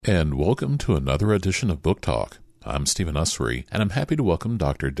And welcome to another edition of Book Talk. I'm Stephen Ussery, and I'm happy to welcome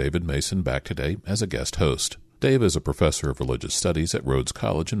Dr. David Mason back today as a guest host. Dave is a professor of religious studies at Rhodes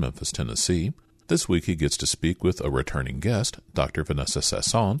College in Memphis, Tennessee. This week he gets to speak with a returning guest, Dr. Vanessa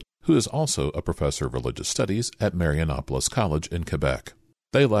Sasson, who is also a professor of religious studies at Marianopolis College in Quebec.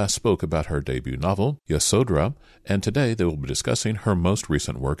 They last spoke about her debut novel, Yasodhara, and today they will be discussing her most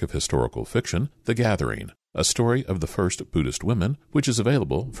recent work of historical fiction, The Gathering, a story of the first Buddhist women, which is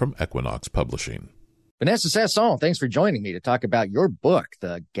available from Equinox Publishing. Vanessa Sasson, thanks for joining me to talk about your book,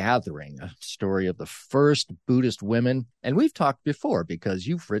 The Gathering, a story of the first Buddhist women. And we've talked before because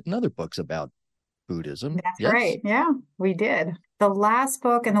you've written other books about Buddhism. That's right. Yeah, we did. The last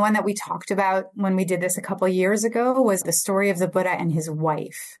book and the one that we talked about when we did this a couple of years ago was the story of the Buddha and his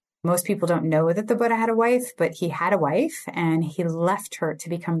wife. Most people don't know that the Buddha had a wife, but he had a wife and he left her to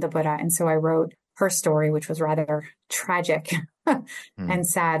become the Buddha. And so I wrote her story, which was rather tragic and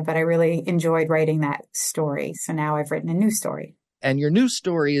sad, but I really enjoyed writing that story. So now I've written a new story. And your new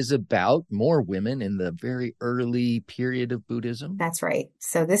story is about more women in the very early period of Buddhism. That's right.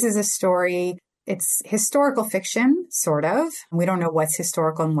 So this is a story. It's historical fiction, sort of. We don't know what's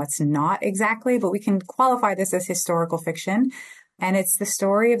historical and what's not exactly, but we can qualify this as historical fiction. And it's the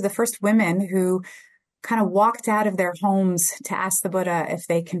story of the first women who kind of walked out of their homes to ask the Buddha if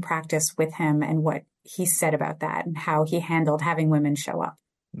they can practice with him and what he said about that and how he handled having women show up.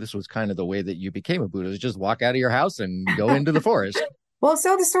 This was kind of the way that you became a Buddhist, just walk out of your house and go into the forest. Well,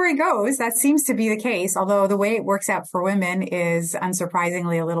 so the story goes, that seems to be the case, although the way it works out for women is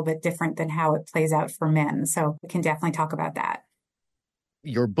unsurprisingly a little bit different than how it plays out for men. So we can definitely talk about that.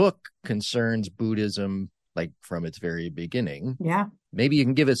 Your book concerns Buddhism, like from its very beginning. Yeah. Maybe you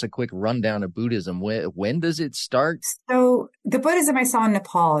can give us a quick rundown of Buddhism. When does it start? So the Buddhism I saw in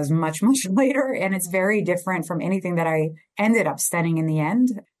Nepal is much, much later, and it's very different from anything that I ended up studying in the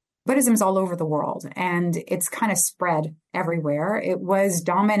end. Buddhism's all over the world, and it's kind of spread everywhere. It was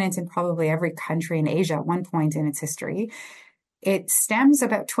dominant in probably every country in Asia at one point in its history. It stems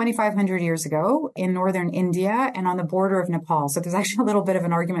about 2,500 years ago in northern India and on the border of Nepal. So there's actually a little bit of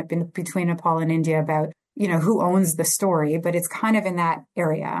an argument between Nepal and India about, who owns the story, but it's kind of in that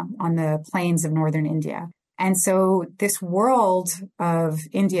area on the plains of northern India. And so this world of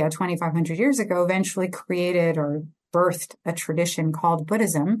India 2,500 years ago eventually created or birthed a tradition called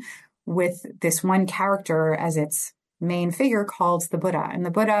Buddhism with this one character as its main figure called the Buddha. And the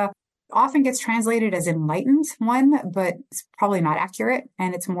Buddha often gets translated as enlightened one, but it's probably not accurate.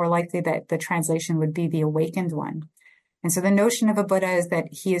 And it's more likely that the translation would be the awakened one. And so the notion of a Buddha is that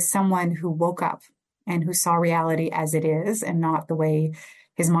he is someone who woke up and who saw reality as it is and not the way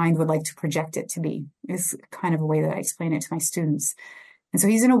his mind would like to project it to be, is kind of a way that I explain it to my students. And so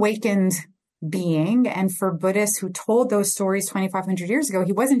he's an awakened being. And for Buddhists who told those stories 2,500 years ago,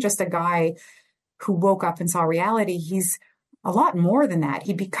 he wasn't just a guy who woke up and saw reality. He's a lot more than that.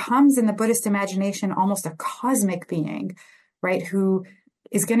 He becomes, in the Buddhist imagination, almost a cosmic being, right? Who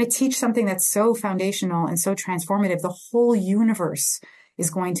is going to teach something that's so foundational and so transformative. The whole universe is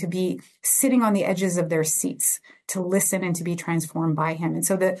going to be sitting on the edges of their seats to listen and to be transformed by him. And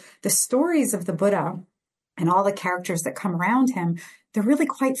so the stories of the Buddha and all the characters that come around him, they're really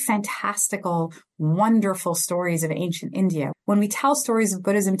quite fantastical, wonderful stories of ancient India. When we tell stories of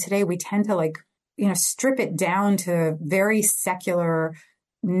Buddhism today, we tend to strip it down to very secular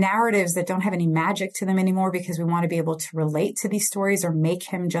narratives that don't have any magic to them anymore because we want to be able to relate to these stories or make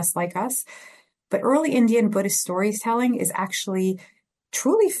him just like us. But early Indian Buddhist storytelling is actually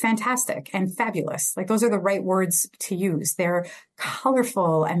truly fantastic and fabulous. Like, those are the right words to use. They're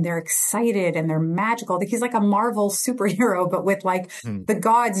colorful and they're excited and they're magical. He's like a Marvel superhero, but with the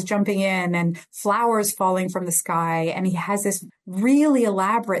gods jumping in and flowers falling from the sky. And he has this really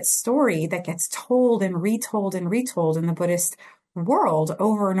elaborate story that gets told and retold in the Buddhist world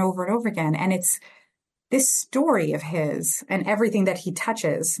over and over and over again. And it's this story of his and everything that he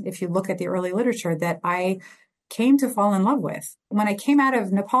touches, if you look at the early literature, that I came to fall in love with. When I came out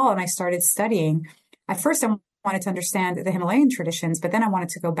of Nepal and I started studying, at first I wanted to understand the Himalayan traditions, but then I wanted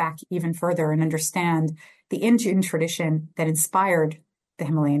to go back even further and understand the Indian tradition that inspired the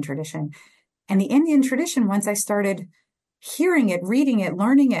Himalayan tradition. And the Indian tradition, once I started hearing it, reading it,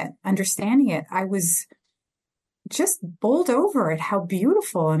 learning it, understanding it, I was just bowled over at how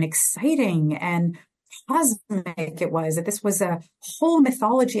beautiful and exciting and cosmic it was, that this was a whole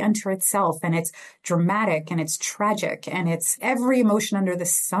mythology unto itself, and it's dramatic and it's tragic and it's every emotion under the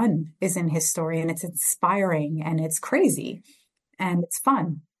sun is in his story, and it's inspiring and it's crazy and it's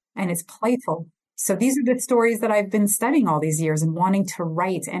fun and it's playful. So these are the stories that I've been studying all these years and wanting to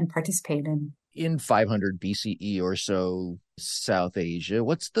write and participate in. In 500 BCE or so, South Asia.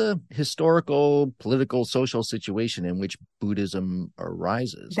 What's the historical, political, social situation in which Buddhism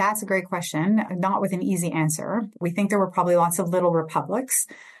arises? That's a great question. Not with an easy answer. We think there were probably lots of little republics,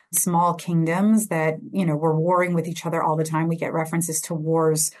 small kingdoms that, were warring with each other all the time. We get references to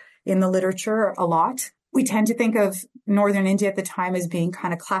wars in the literature a lot. We tend to think of northern India at the time as being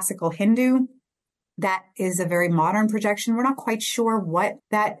kind of classical Hindu. That is a very modern projection. We're not quite sure what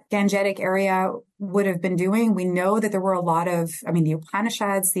that Gangetic area would have been doing. We know that there were a lot of, the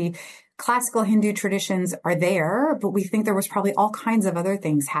Upanishads, the classical Hindu traditions are there, but we think there was probably all kinds of other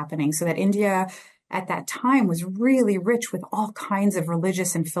things happening. So that India at that time was really rich with all kinds of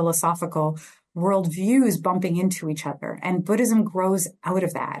religious and philosophical worldviews bumping into each other. And Buddhism grows out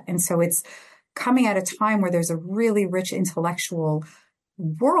of that. And so it's coming at a time where there's a really rich intellectual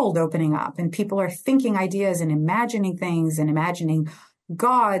world opening up and people are thinking ideas and imagining things and imagining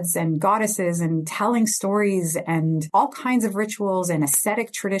gods and goddesses and telling stories and all kinds of rituals and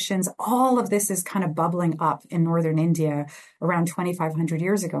ascetic traditions. All of this is kind of bubbling up in northern India around 2,500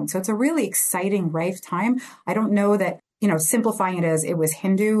 years ago. And so it's a really exciting, rife time. I don't know that, simplifying it as it was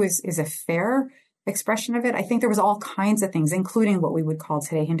Hindu is a fair expression of it. I think there was all kinds of things, including what we would call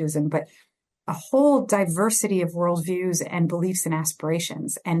today Hinduism, but a whole diversity of worldviews and beliefs and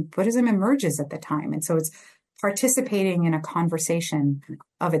aspirations. And Buddhism emerges at the time. And so it's participating in a conversation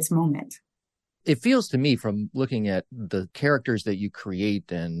of its moment. It feels to me from looking at the characters that you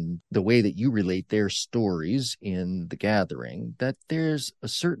create and the way that you relate their stories in The Gathering, that there's a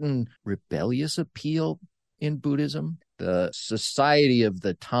certain rebellious appeal in Buddhism. The society of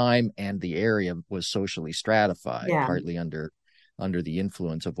the time and the area was socially stratified, partly under the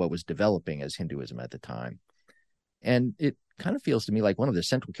influence of what was developing as Hinduism at the time. And it kind of feels to me like one of the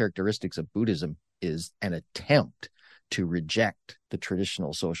central characteristics of Buddhism is an attempt to reject the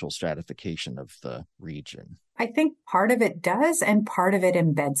traditional social stratification of the region. I think part of it does, and part of it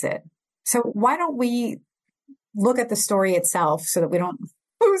embeds it. So why don't we look at the story itself so that we don't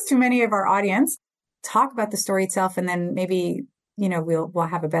lose too many of our audience, talk about the story itself, and then maybe, we'll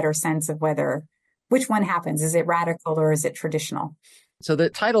have a better sense of which one happens. Is it radical or is it traditional? So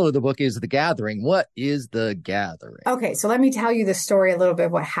the title of the book is The Gathering. What is The Gathering? Okay, so let me tell you the story a little bit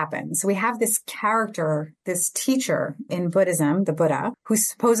of what happened. So we have this character, this teacher in Buddhism, the Buddha, who's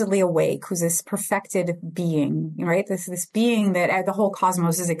supposedly awake, who's this perfected being, right? This being that the whole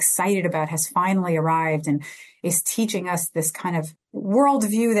cosmos is excited about, has finally arrived and is teaching us this kind of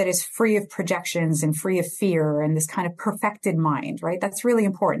worldview that is free of projections and free of fear and this kind of perfected mind, right? That's really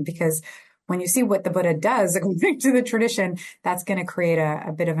important because when you see what the Buddha does, according to the tradition, that's going to create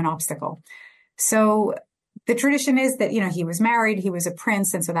a bit of an obstacle. So the tradition is that, he was married, he was a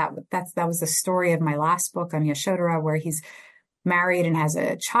prince. And so that was the story of my last book on Yashodhara, where he's married and has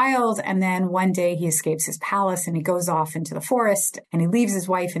a child. And then one day he escapes his palace and he goes off into the forest and he leaves his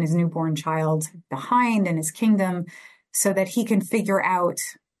wife and his newborn child behind in his kingdom so that he can figure out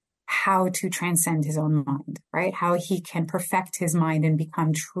how to transcend his own mind, right? How he can perfect his mind and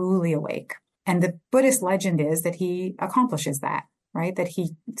become truly awake. And the Buddhist legend is that he accomplishes that, right? That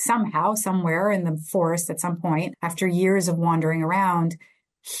he somehow, somewhere in the forest at some point, after years of wandering around,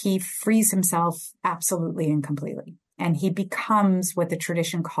 he frees himself absolutely and completely. And he becomes what the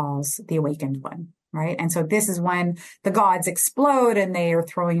tradition calls the awakened one, right? And so this is when the gods explode and they are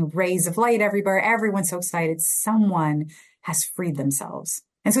throwing rays of light everywhere. Everyone's so excited. Someone has freed themselves.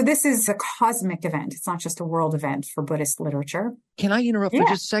 And so this is a cosmic event. It's not just a world event for Buddhist literature. Can I interrupt for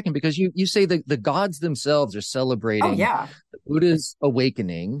just a second? Because you say that the gods themselves are celebrating the Buddha's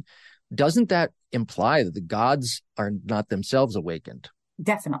awakening. Doesn't that imply that the gods are not themselves awakened?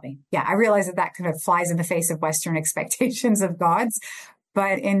 Definitely. Yeah, I realize that kind of flies in the face of Western expectations of gods.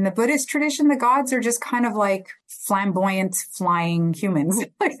 But in the Buddhist tradition, the gods are just kind of like flamboyant flying humans.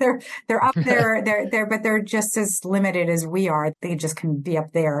 Like they're up there, but they're just as limited as we are. They just can be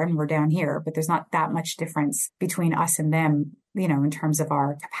up there and we're down here, but there's not that much difference between us and them, in terms of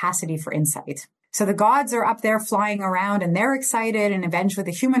our capacity for insight. So the gods are up there flying around and they're excited, and eventually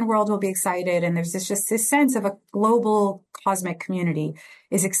the human world will be excited. And there's just this sense of a global cosmic community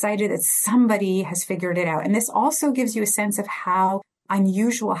is excited that somebody has figured it out. And this also gives you a sense of how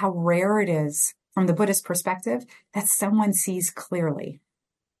unusual, how rare it is from the Buddhist perspective that someone sees clearly,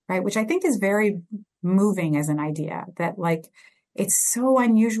 right? Which I think is very moving as an idea, that it's so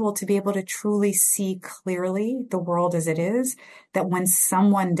unusual to be able to truly see clearly the world as it is, that when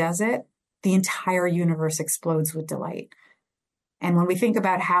someone does it, the entire universe explodes with delight. And when we think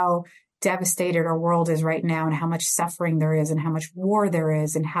about how devastated our world is right now and how much suffering there is and how much war there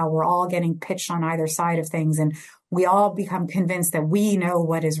is and how we're all getting pitched on either side of things and we all become convinced that we know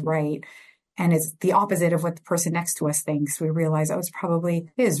what is right, and it's the opposite of what the person next to us thinks, we realize, oh, it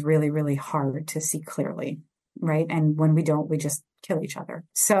is really, really hard to see clearly, right? And when we don't, we just kill each other.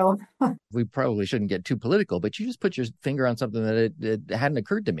 So we probably shouldn't get too political, but you just put your finger on something that it hadn't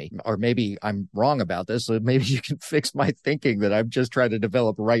occurred to me. Or maybe I'm wrong about this, so maybe you can fix my thinking that I'm just trying to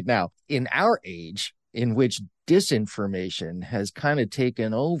develop right now. In our age, in which disinformation has kind of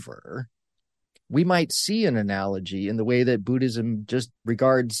taken over, we might see an analogy in the way that Buddhism just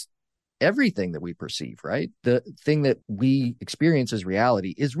regards everything that we perceive, right? The thing that we experience as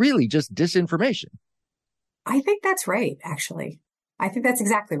reality is really just disinformation. I think that's right, actually. I think that's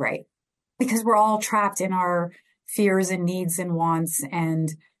exactly right. Because we're all trapped in our fears and needs and wants and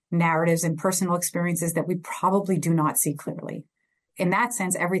narratives and personal experiences that we probably do not see clearly. In that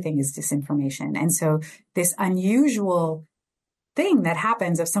sense, everything is disinformation. And so this unusual thing that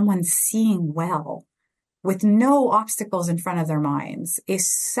happens of someone seeing well with no obstacles in front of their minds is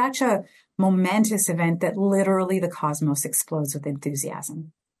such a momentous event that literally the cosmos explodes with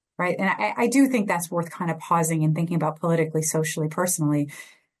enthusiasm, right? And I do think that's worth kind of pausing and thinking about politically, socially, personally.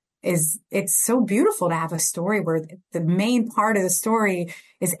 It's so beautiful to have a story where the main part of the story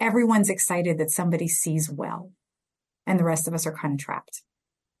is everyone's excited that somebody sees well, and the rest of us are kind of trapped.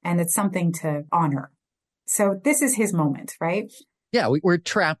 And it's something to honor. So this is his moment, right? Yeah, we're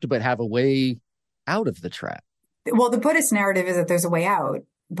trapped, but have a way out of the trap. Well, the Buddhist narrative is that there's a way out,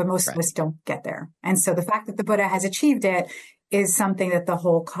 but most of us don't get there. And so the fact that the Buddha has achieved it is something that the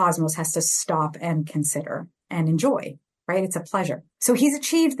whole cosmos has to stop and consider and enjoy, right? It's a pleasure. So he's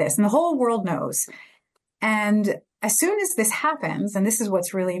achieved this and the whole world knows. And as soon as this happens, and this is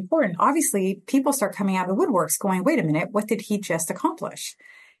what's really important, obviously people start coming out of the woodworks going, wait a minute, what did he just accomplish?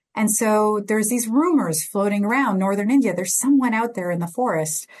 And so there's these rumors floating around northern India. There's someone out there in the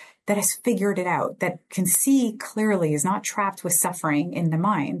forest that has figured it out, that can see clearly, is not trapped with suffering in the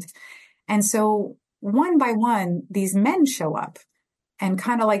mind. And so one by one, these men show up and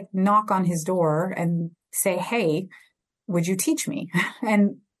kind of like knock on his door and say, hey, would you teach me?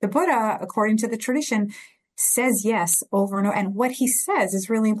 And the Buddha, according to the tradition, says yes over and over. And what he says is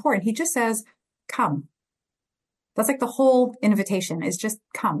really important. He just says, come. That's like the whole invitation is just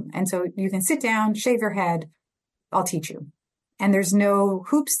come. And so you can sit down, shave your head. I'll teach you. And there's no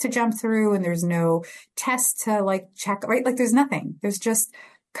hoops to jump through and there's no test to like check, right? Like there's nothing. There's just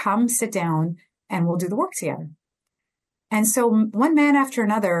come, sit down, and we'll do the work together. And so one man after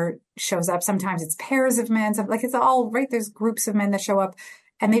another shows up. Sometimes it's pairs of men. Like it's all right. There's groups of men that show up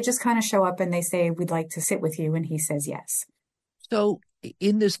and they just kind of show up and they say, we'd like to sit with you. And he says, yes. So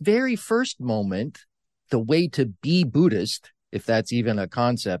in this very first moment, the way to be Buddhist, if that's even a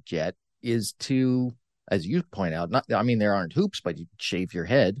concept yet, is to, as you point out, there aren't hoops, but you shave your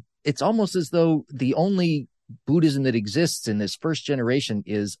head. It's almost as though the only Buddhism that exists in this first generation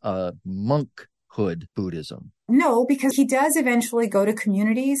is a monkhood Buddhism. No, because he does eventually go to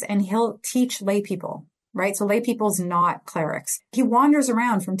communities and he'll teach lay people, right? So lay people's not clerics. He wanders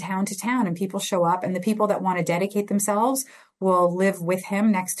around from town to town and people show up, and the people that want to dedicate themselves will live with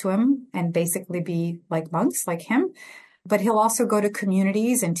him, next to him, and basically be like monks like him. But he'll also go to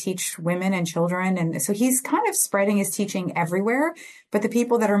communities and teach women and children. And so he's kind of spreading his teaching everywhere. But the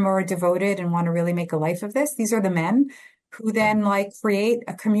people that are more devoted and want to really make a life of this, these are the men who then like create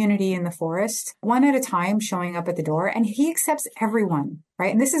a community in the forest, one at a time, showing up at the door. And he accepts everyone,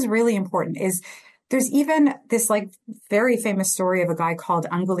 right? And this is really important, is there's even this like very famous story of a guy called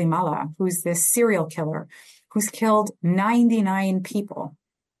Angulimala, who's this serial killer who's killed 99 people.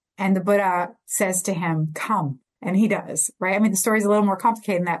 And the Buddha says to him, come. And he does, right? I mean, the story's a little more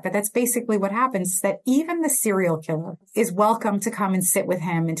complicated than that, but that's basically what happens, that even the serial killer is welcome to come and sit with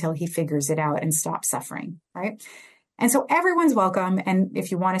him until he figures it out and stops suffering, right? And so everyone's welcome. And if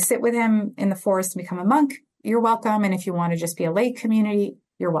you want to sit with him in the forest and become a monk, you're welcome. And if you want to just be a lay community,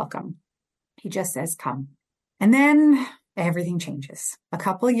 you're welcome. He just says, come. And then everything changes. A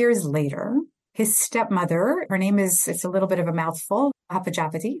couple of years later, his stepmother, her name is, it's a little bit of a mouthful,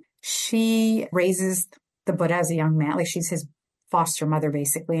 Hapajapati. She raises the Buddha as a young man, like she's his foster mother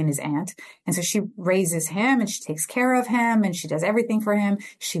basically and his aunt. And so she raises him and she takes care of him and she does everything for him.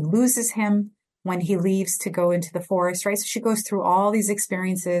 She loses him when he leaves to go into the forest, right? So she goes through all these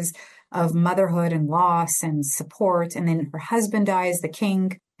experiences of motherhood and loss and support. And then her husband dies, the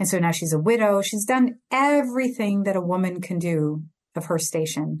king. And so now she's a widow. She's done everything that a woman can do of her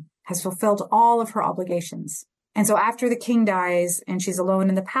station, has fulfilled all of her obligations. And so after the king dies and she's alone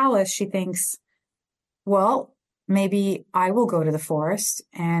in the palace, she thinks, well, maybe I will go to the forest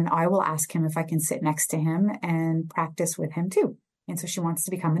and I will ask him if I can sit next to him and practice with him too. And so she wants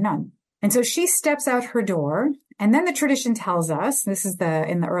to become a nun. And so she steps out her door And then the tradition tells us, this is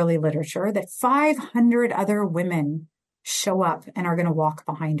in the early literature, that 500 other women show up and are going to walk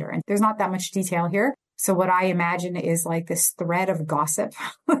behind her. And there's not that much detail here. So what I imagine is like this thread of gossip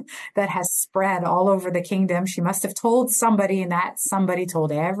that has spread all over the kingdom. She must have told somebody, and that somebody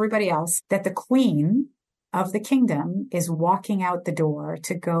told everybody else that the queen of the kingdom is walking out the door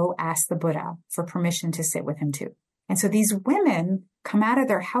to go ask the Buddha for permission to sit with him too. And so these women come out of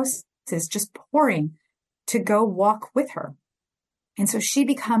their houses just pouring to go walk with her. And so she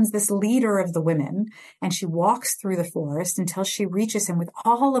becomes this leader of the women, and she walks through the forest until she reaches him with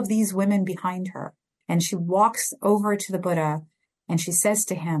all of these women behind her. And she walks over to the Buddha and she says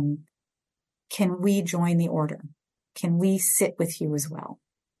to him, can we join the order? Can we sit with you as well?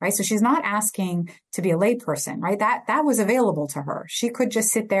 Right? So she's not asking to be a layperson, right? That was available to her. She could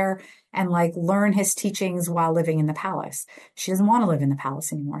just sit there and like learn his teachings while living in the palace. She doesn't want to live in the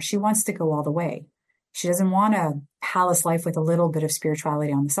palace anymore. She wants to go all the way. She doesn't want a palace life with a little bit of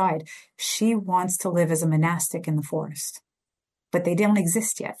spirituality on the side. She wants to live as a monastic in the forest. But they don't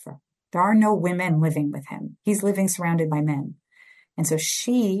exist yet for her. There are no women living with him. He's living surrounded by men. And so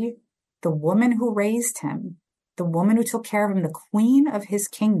she, the woman who raised him, the woman who took care of him, the queen of his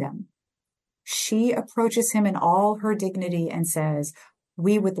kingdom, she approaches him in all her dignity and says,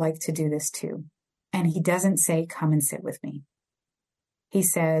 we would like to do this too. And he doesn't say, come and sit with me. He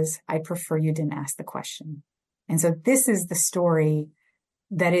says, I prefer you didn't ask the question. And so this is the story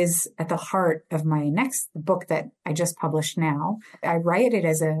that is at the heart of my next book that I just published now. I write it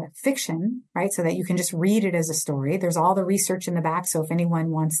as a fiction, right? So that you can just read it as a story. There's all the research in the back. So if anyone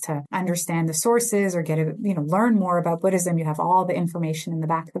wants to understand the sources or learn more about Buddhism, you have all the information in the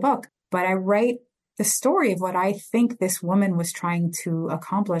back of the book. But I write the story of what I think this woman was trying to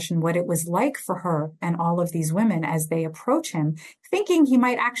accomplish and what it was like for her and all of these women as they approach him, thinking he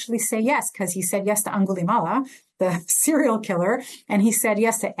might actually say yes, because he said yes to Angulimala, the serial killer, and he said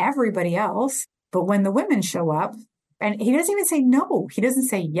yes to everybody else. But when the women show up, and he doesn't even say no, he doesn't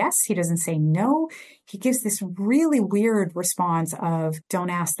say yes, he doesn't say no, he gives this really weird response of don't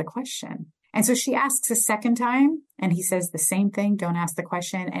ask the question. And so she asks a second time, and he says the same thing, don't ask the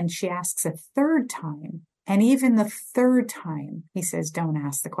question. And she asks a third time. And even the third time, he says, don't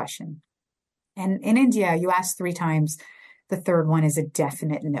ask the question. And in India, you ask 3 times, the third one is a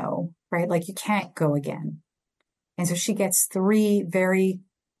definite no, right? Like you can't go again. And so she gets 3 very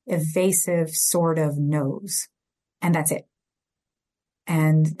evasive sort of no's, and that's it.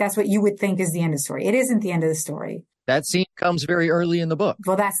 And that's what you would think is the end of the story. It isn't the end of the story. That scene comes very early in the book.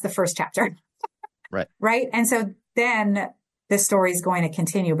 Well, that's the first chapter. Right. Right. And so then the story is going to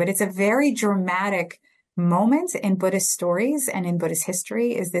continue, but it's a very dramatic moment in Buddhist stories and in Buddhist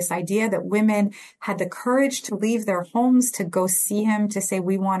history is this idea that women had the courage to leave their homes to go see him, to say,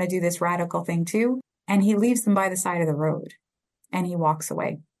 we want to do this radical thing too. And he leaves them by the side of the road and he walks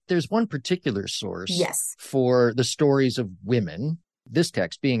away. There's one particular source yes. for the stories of women. This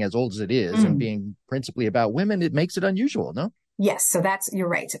text being as old as it is and being principally about women, it makes it unusual, no? Yes. So you're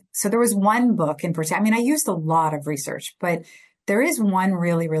right. So there was one book in particular. I mean, I used a lot of research, but there is one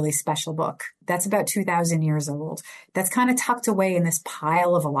really, really special book that's about 2,000 years old. That's kind of tucked away in this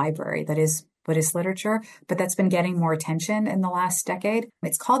pile of a library that is Buddhist literature, but that's been getting more attention in the last decade.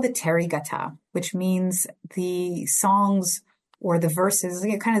 It's called the Therigatha, which means the songs or the verses,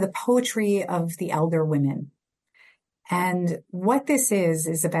 kind of the poetry of the elder women. And what this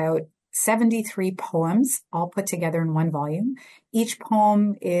is about 73 poems all put together in one volume. Each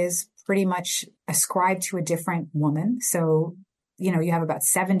poem is pretty much ascribed to a different woman. So, you have about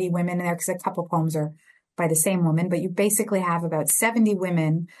 70 women in there because a couple poems are by the same woman, but you basically have about 70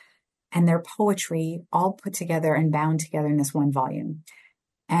 women and their poetry all put together and bound together in this one volume.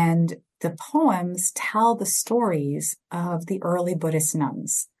 And the poems tell the stories of the early Buddhist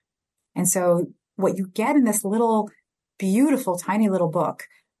nuns. And so what you get in this little beautiful, tiny little book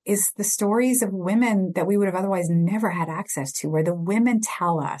is the stories of women that we would have otherwise never had access to, where the women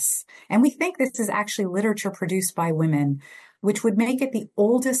tell us. And we think this is actually literature produced by women, which would make it the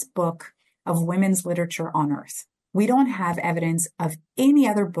oldest book of women's literature on earth. We don't have evidence of any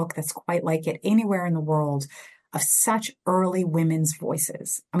other book that's quite like it anywhere in the world of such early women's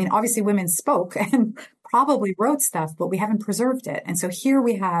voices. I mean, obviously women spoke and probably wrote stuff, but we haven't preserved it. And so here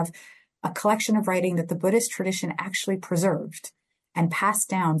we have a collection of writing that the Buddhist tradition actually preserved and passed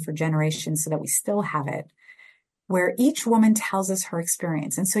down for generations so that we still have it, where each woman tells us her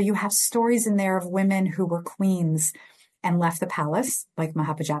experience. And so you have stories in there of women who were queens and left the palace, like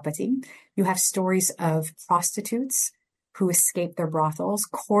Mahapajapati. You have stories of prostitutes who escaped their brothels,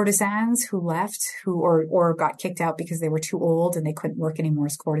 courtesans who left, or got kicked out because they were too old and they couldn't work anymore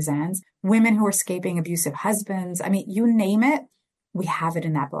as courtesans, women who were escaping abusive husbands. I mean, you name it, we have it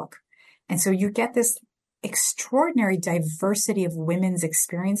in that book. And so you get this extraordinary diversity of women's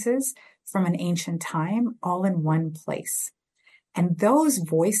experiences from an ancient time all in one place. And those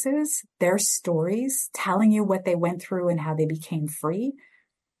voices, their stories, telling you what they went through and how they became free,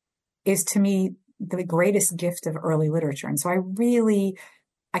 is to me the greatest gift of early literature. And so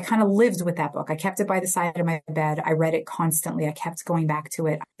I kind of lived with that book. I kept it by the side of my bed. I read it constantly. I kept going back to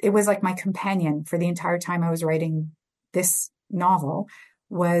it. It was like my companion for the entire time I was writing this novel,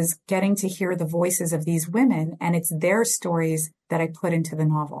 was getting to hear the voices of these women, and it's their stories that I put into the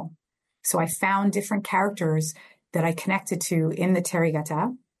novel. So I found different characters that I connected to in the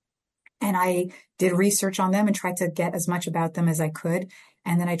Terigata, and I did research on them and tried to get as much about them as I could.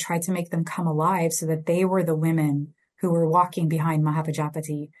 And then I tried to make them come alive so that they were the women who were walking behind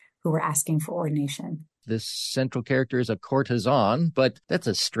Mahapajapati, who were asking for ordination. This central character is a courtesan, but that's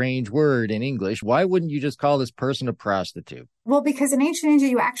a strange word in English. Why wouldn't you just call this person a prostitute? Well, because in ancient India,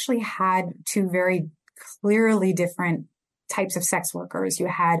 you actually had two very clearly different types of sex workers. You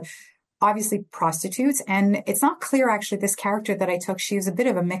had obviously prostitutes, and it's not clear actually this character that I took, she was a bit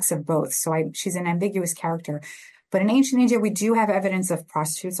of a mix of both. So she's an ambiguous character. But in ancient India, we do have evidence of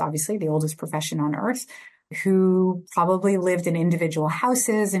prostitutes, obviously the oldest profession on earth, who probably lived in individual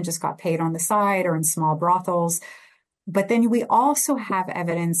houses and just got paid on the side or in small brothels. But then we also have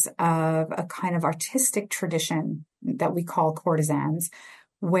evidence of a kind of artistic tradition that we call courtesans,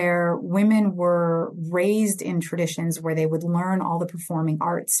 where women were raised in traditions where they would learn all the performing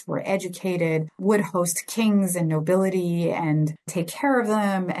arts, were educated, would host kings and nobility and take care of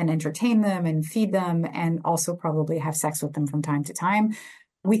them and entertain them and feed them, and also probably have sex with them from time to time.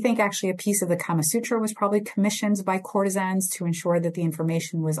 We think actually a piece of the Kama Sutra was probably commissioned by courtesans to ensure that the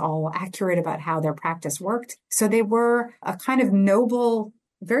information was all accurate about how their practice worked. So they were a kind of noble,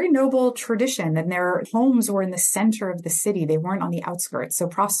 very noble tradition, and their homes were in the center of the city. They weren't on the outskirts. So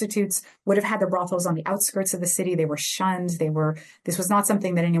prostitutes would have had their brothels on the outskirts of the city. They were shunned. This was not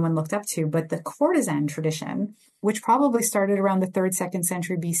something that anyone looked up to. But the courtesan tradition, which probably started around the 3rd, 2nd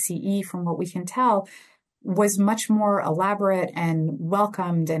century BCE, from what we can tell, was much more elaborate and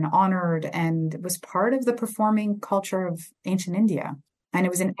welcomed and honored, and was part of the performing culture of ancient India. And it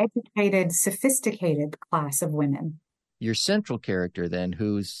was an educated, sophisticated class of women. Your central character then,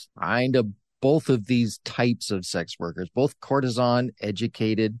 who's kind of both of these types of sex workers, both courtesan,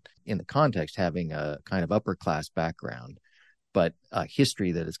 educated, in the context having a kind of upper class background, but a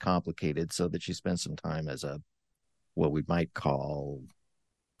history that is complicated, so that she spends some time as what we might call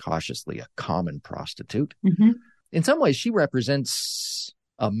cautiously a common prostitute. Mm-hmm. In some ways, she represents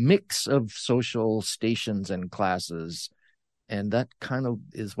a mix of social stations and classes, and that kind of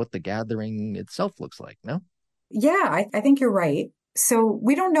is what the gathering itself looks like, no? Yeah, I think you're right. So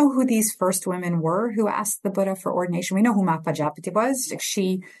we don't know who these first women were who asked the Buddha for ordination. We know who Mahapajapati was.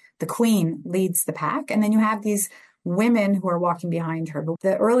 She, the queen, leads the pack. And then you have these women who are walking behind her. But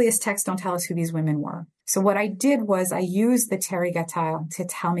the earliest texts don't tell us who these women were. So what I did was I used the Terigata to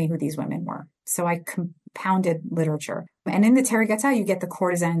tell me who these women were. So I compounded literature. And in the Terigata, you get the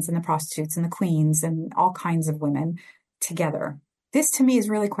courtesans and the prostitutes and the queens and all kinds of women together. This to me is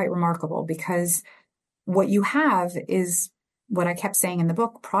really quite remarkable, because what you have is what I kept saying in the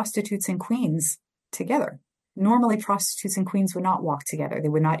book, prostitutes and queens together. Normally, prostitutes and queens would not walk together. They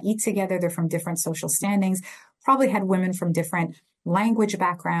would not eat together. They're from different social standings, probably had women from different language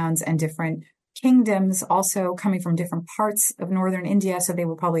backgrounds and different kingdoms, also coming from different parts of northern India. So they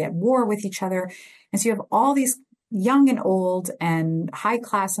were probably at war with each other. And so you have all these young and old and high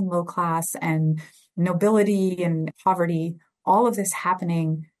class and low class and nobility and poverty, all of this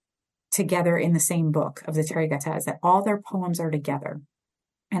happening together in the same book of the Terigatas, that all their poems are together.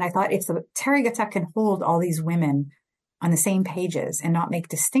 And I thought, if the Terigata can hold all these women on the same pages and not make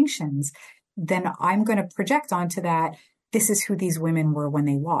distinctions, then I'm going to project onto that, this is who these women were when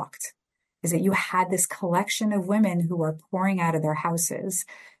they walked, is that you had this collection of women who are pouring out of their houses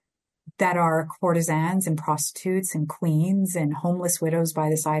that are courtesans and prostitutes and queens and homeless widows by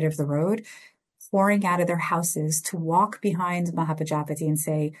the side of the road, pouring out of their houses to walk behind Mahapajapati and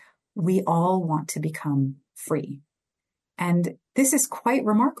say, we all want to become free. And this is quite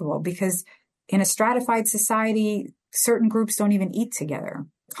remarkable, because in a stratified society, certain groups don't even eat together.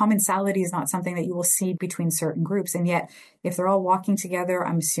 Commensality is not something that you will see between certain groups. And yet, if they're all walking together,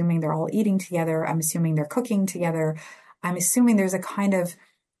 I'm assuming they're all eating together. I'm assuming they're cooking together. I'm assuming there's a kind of,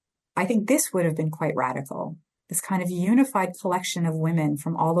 I think this would have been quite radical, this kind of unified collection of women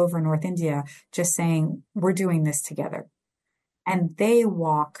from all over North India just saying, we're doing this together. And they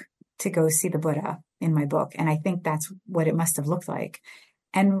walk to go see the Buddha in my book. And I think that's what it must have looked like.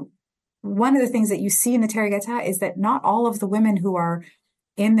 And one of the things that you see in the Therigatha is that not all of the women who are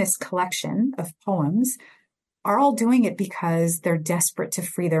in this collection of poems are all doing it because they're desperate to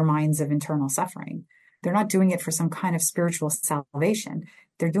free their minds of internal suffering. They're not doing it for some kind of spiritual salvation.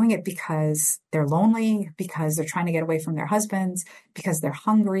 They're doing it because they're lonely, because they're trying to get away from their husbands, because they're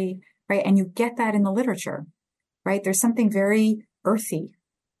hungry, right? And you get that in the literature, right? There's something very earthy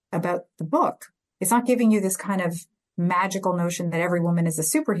about the book. It's not giving you this kind of magical notion that every woman is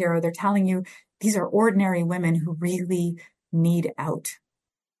a superhero. They're telling you these are ordinary women who really need out.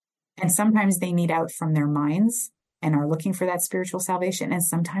 And sometimes they need out from their minds and are looking for that spiritual salvation. And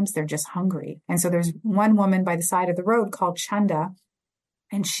sometimes they're just hungry. And so there's one woman by the side of the road called Chanda,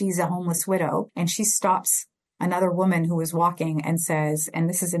 and she's a homeless widow. And she stops another woman who is walking and says, and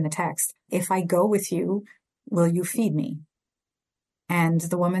this is in the text, "If I go with you, will you feed me?" And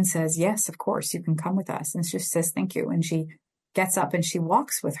the woman says, "Yes, of course, you can come with us." And she says, "Thank you." And she gets up and she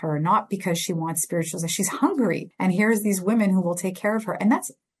walks with her, not because she wants spiritual, she's hungry. And here's these women who will take care of her. And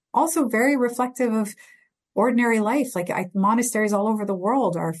that's also very reflective of ordinary life. Like monasteries all over the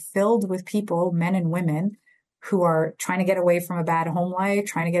world are filled with people, men and women, who are trying to get away from a bad home life,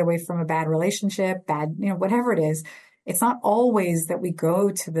 trying to get away from a bad relationship, bad, whatever it is. It's not always that we go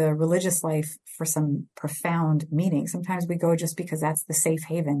to the religious life for some profound meaning. Sometimes we go just because that's the safe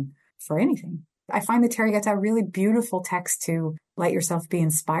haven for anything. I find the Therigatha a really beautiful text to let yourself be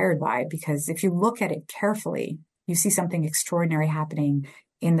inspired by, because if you look at it carefully, you see something extraordinary happening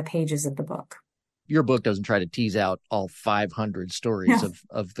in the pages of the book. Your book doesn't try to tease out all 500 stories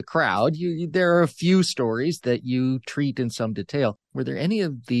of the crowd. There are a few stories that you treat in some detail. Were there any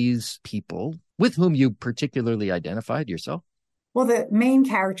of these people with whom you particularly identified yourself? Well, the main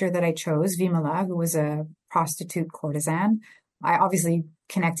character that I chose, Vimala, who was a prostitute courtesan, I obviously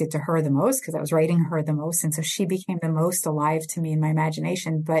connected to her the most because I was writing her the most. And so she became the most alive to me in my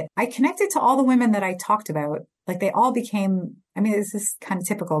imagination. But I connected to all the women that I talked about. Like they all became, this is kind of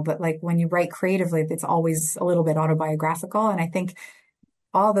typical, but like when you write creatively, it's always a little bit autobiographical. And I think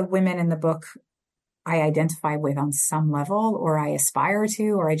all the women in the book I identify with on some level, or I aspire to,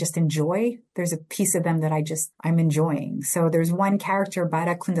 or I just enjoy. There's a piece of them that I'm enjoying. So there's one character,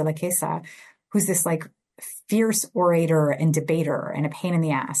 Bara Kundalakesa, who's this like fierce orator and debater and a pain in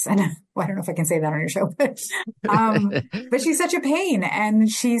the ass. And well, I don't know if I can say that on your show, but she's such a pain and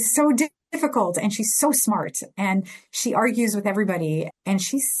she's so difficult and she's so smart and she argues with everybody and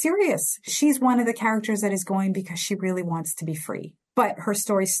she's serious. She's one of the characters that is going because she really wants to be free. But her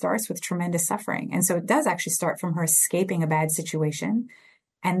story starts with tremendous suffering. And so it does actually start from her escaping a bad situation.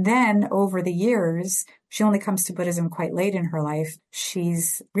 And then over the years, she only comes to Buddhism quite late in her life.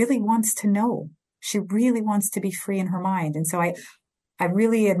 She's really wants to know. She really wants to be free in her mind. And so I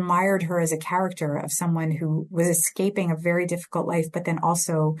really admired her as a character of someone who was escaping a very difficult life, but then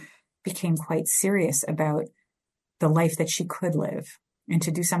also became quite serious about the life that she could live and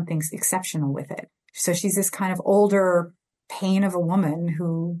to do something exceptional with it. So she's this kind of older pain of a woman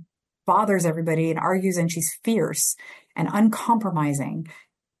who bothers everybody and argues, and she's fierce and uncompromising.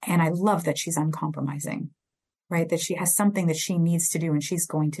 And I love that she's uncompromising, right? That she has something that she needs to do and she's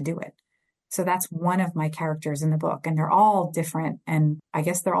going to do it. So that's one of my characters in the book, and they're all different, and I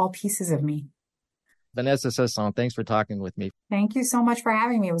guess they're all pieces of me. Vanessa Sasson, thanks for talking with me. Thank you so much for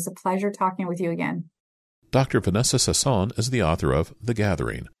having me. It was a pleasure talking with you again. Dr. Vanessa Sasson is the author of The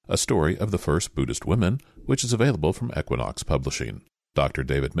Gathering, a story of the first Buddhist women, which is available from Equinox Publishing. Dr.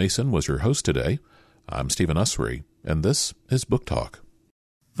 David Mason was your host today. I'm Stephen Ussery, and this is Book Talk.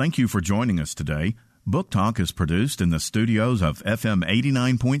 Thank you for joining us today. Book Talk is produced in the studios of FM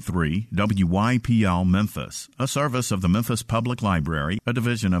 89.3 WYPL Memphis, a service of the Memphis Public Library, a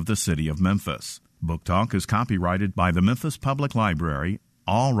division of the City of Memphis. Book Talk is copyrighted by the Memphis Public Library,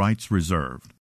 all rights reserved.